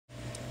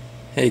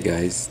Hey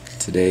guys,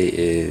 today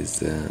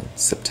is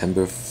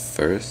September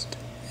 1st,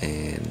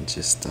 and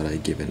just thought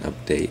I'd give an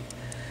update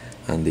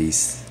on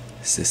these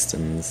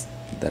systems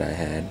that I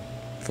had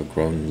for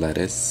growing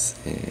lettuce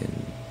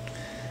and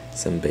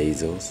some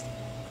basils.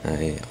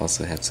 I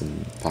also have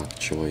some pak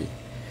choi,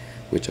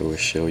 which I will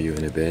show you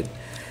in a bit.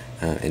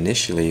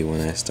 Initially,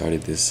 when I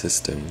started this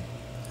system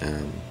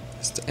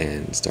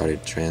and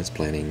started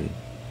transplanting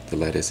the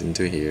lettuce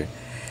into here,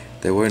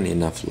 there weren't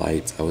enough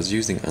lights. I was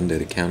using under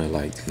the counter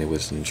lights and it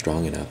wasn't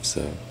strong enough,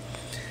 so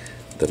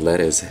the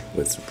lettuce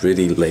was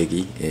really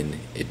leggy and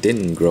it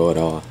didn't grow at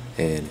all,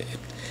 and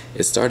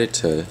it started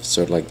to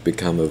sort of like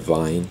become a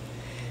vine,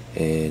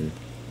 and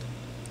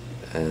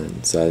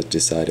so I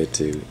decided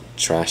to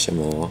trash them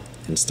all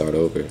and start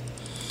over.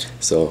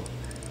 So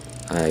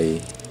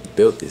I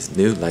built this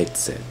new light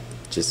set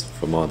just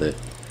from all the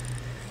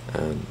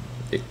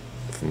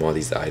from all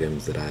these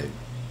items that I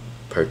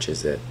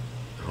purchased at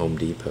Home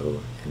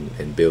Depot,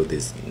 and build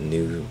this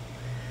new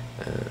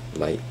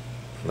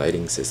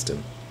lighting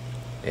system,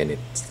 and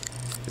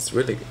it's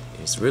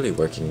really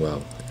working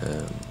well.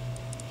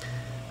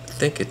 I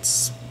think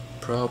it's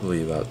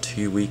probably about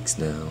 2 weeks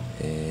now,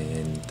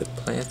 and the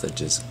plants are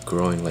just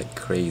growing like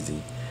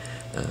crazy.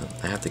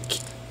 I have to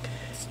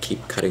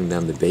keep cutting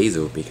down the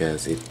basil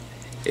because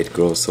it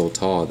grows so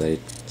tall that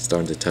it's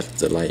starting to touch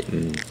the light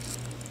and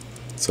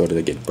sort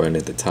of get burned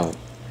at the top.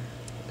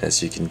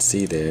 As you can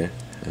see there,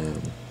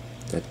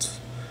 that's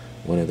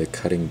one of the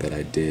cutting that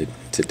I did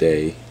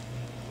today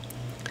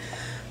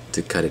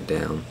to cut it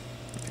down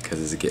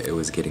because it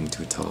was getting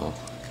too tall.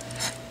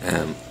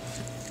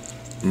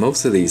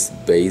 Most of these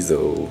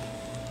basil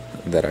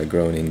that are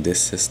grown in this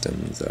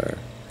systems are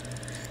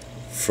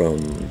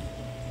from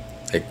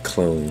a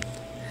clone.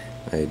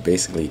 I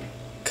basically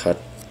cut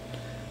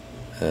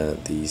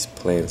these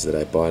plants that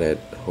I bought at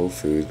Whole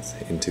Foods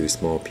into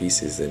small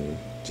pieces and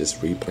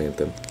just replant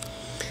them.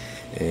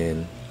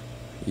 And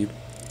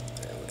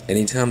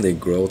anytime they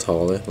grow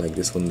taller, like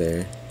this one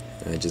there,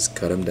 I just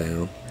cut them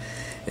down,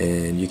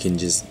 and you can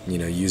just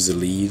use the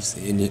leaves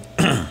in it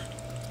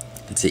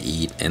to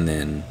eat, and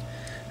then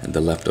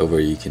the leftover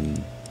you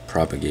can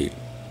propagate,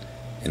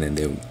 and then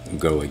they'll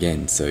grow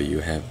again. So you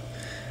have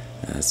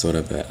sort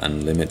of an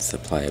unlimited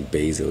supply of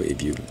basil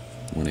if you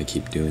want to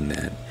keep doing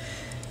that.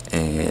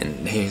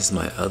 And here's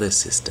my other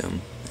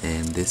system,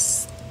 and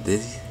these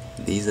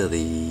are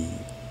the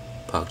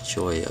pak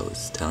choi I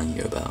was telling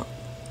you about.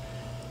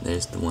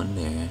 There's the one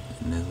there,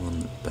 and there's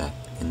one back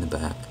in the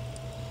back.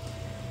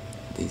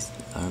 These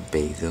are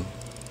basil,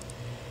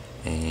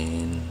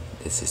 and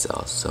this is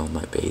also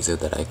my basil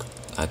that I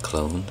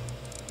cloned.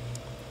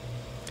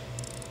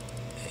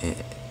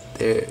 And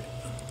they're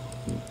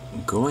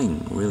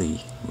growing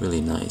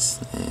really nice,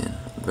 and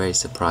I'm very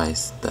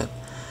surprised that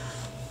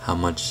how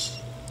much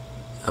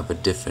of a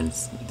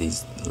difference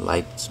these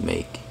lights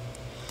make.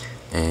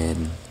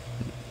 And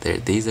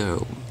these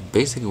are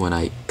basically, when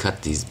I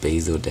cut these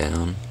basil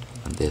down,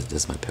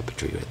 there's my pepper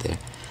tree right there,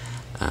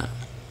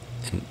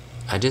 and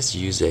I just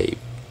use a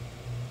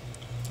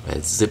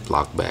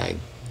Ziploc bag,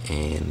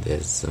 and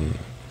there's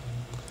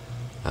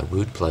a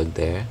root plug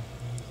there,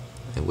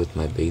 and with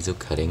my basil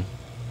cutting.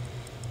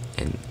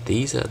 And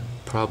these are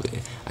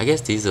probably, I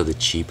guess these are the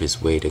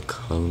cheapest way to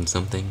clone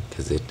something,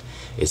 because it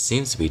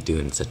seems to be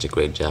doing such a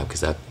great job,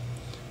 because I've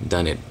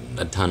done it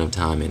a ton of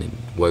time and it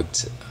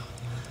worked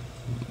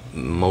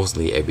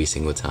mostly every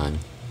single time.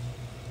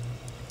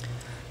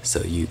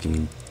 So you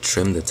can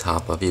trim the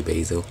top of your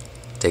basil,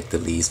 take the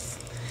leaves,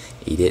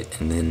 eat it,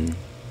 and then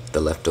the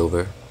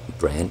leftover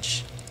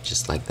branch,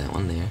 just like that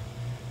one there,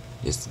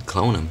 just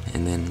clone them,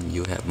 and then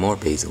you have more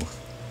basil.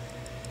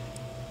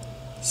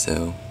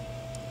 So,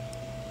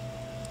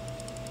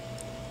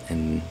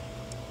 and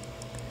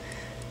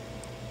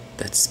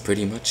that's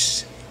pretty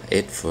much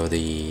it for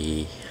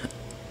the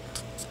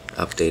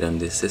update on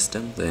this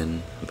system.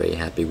 And I'm very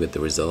happy with the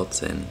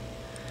results, and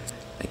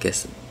I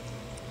guess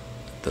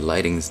the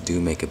lightings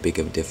do make a big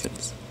of a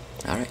difference.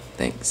 Alright,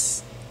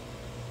 thanks.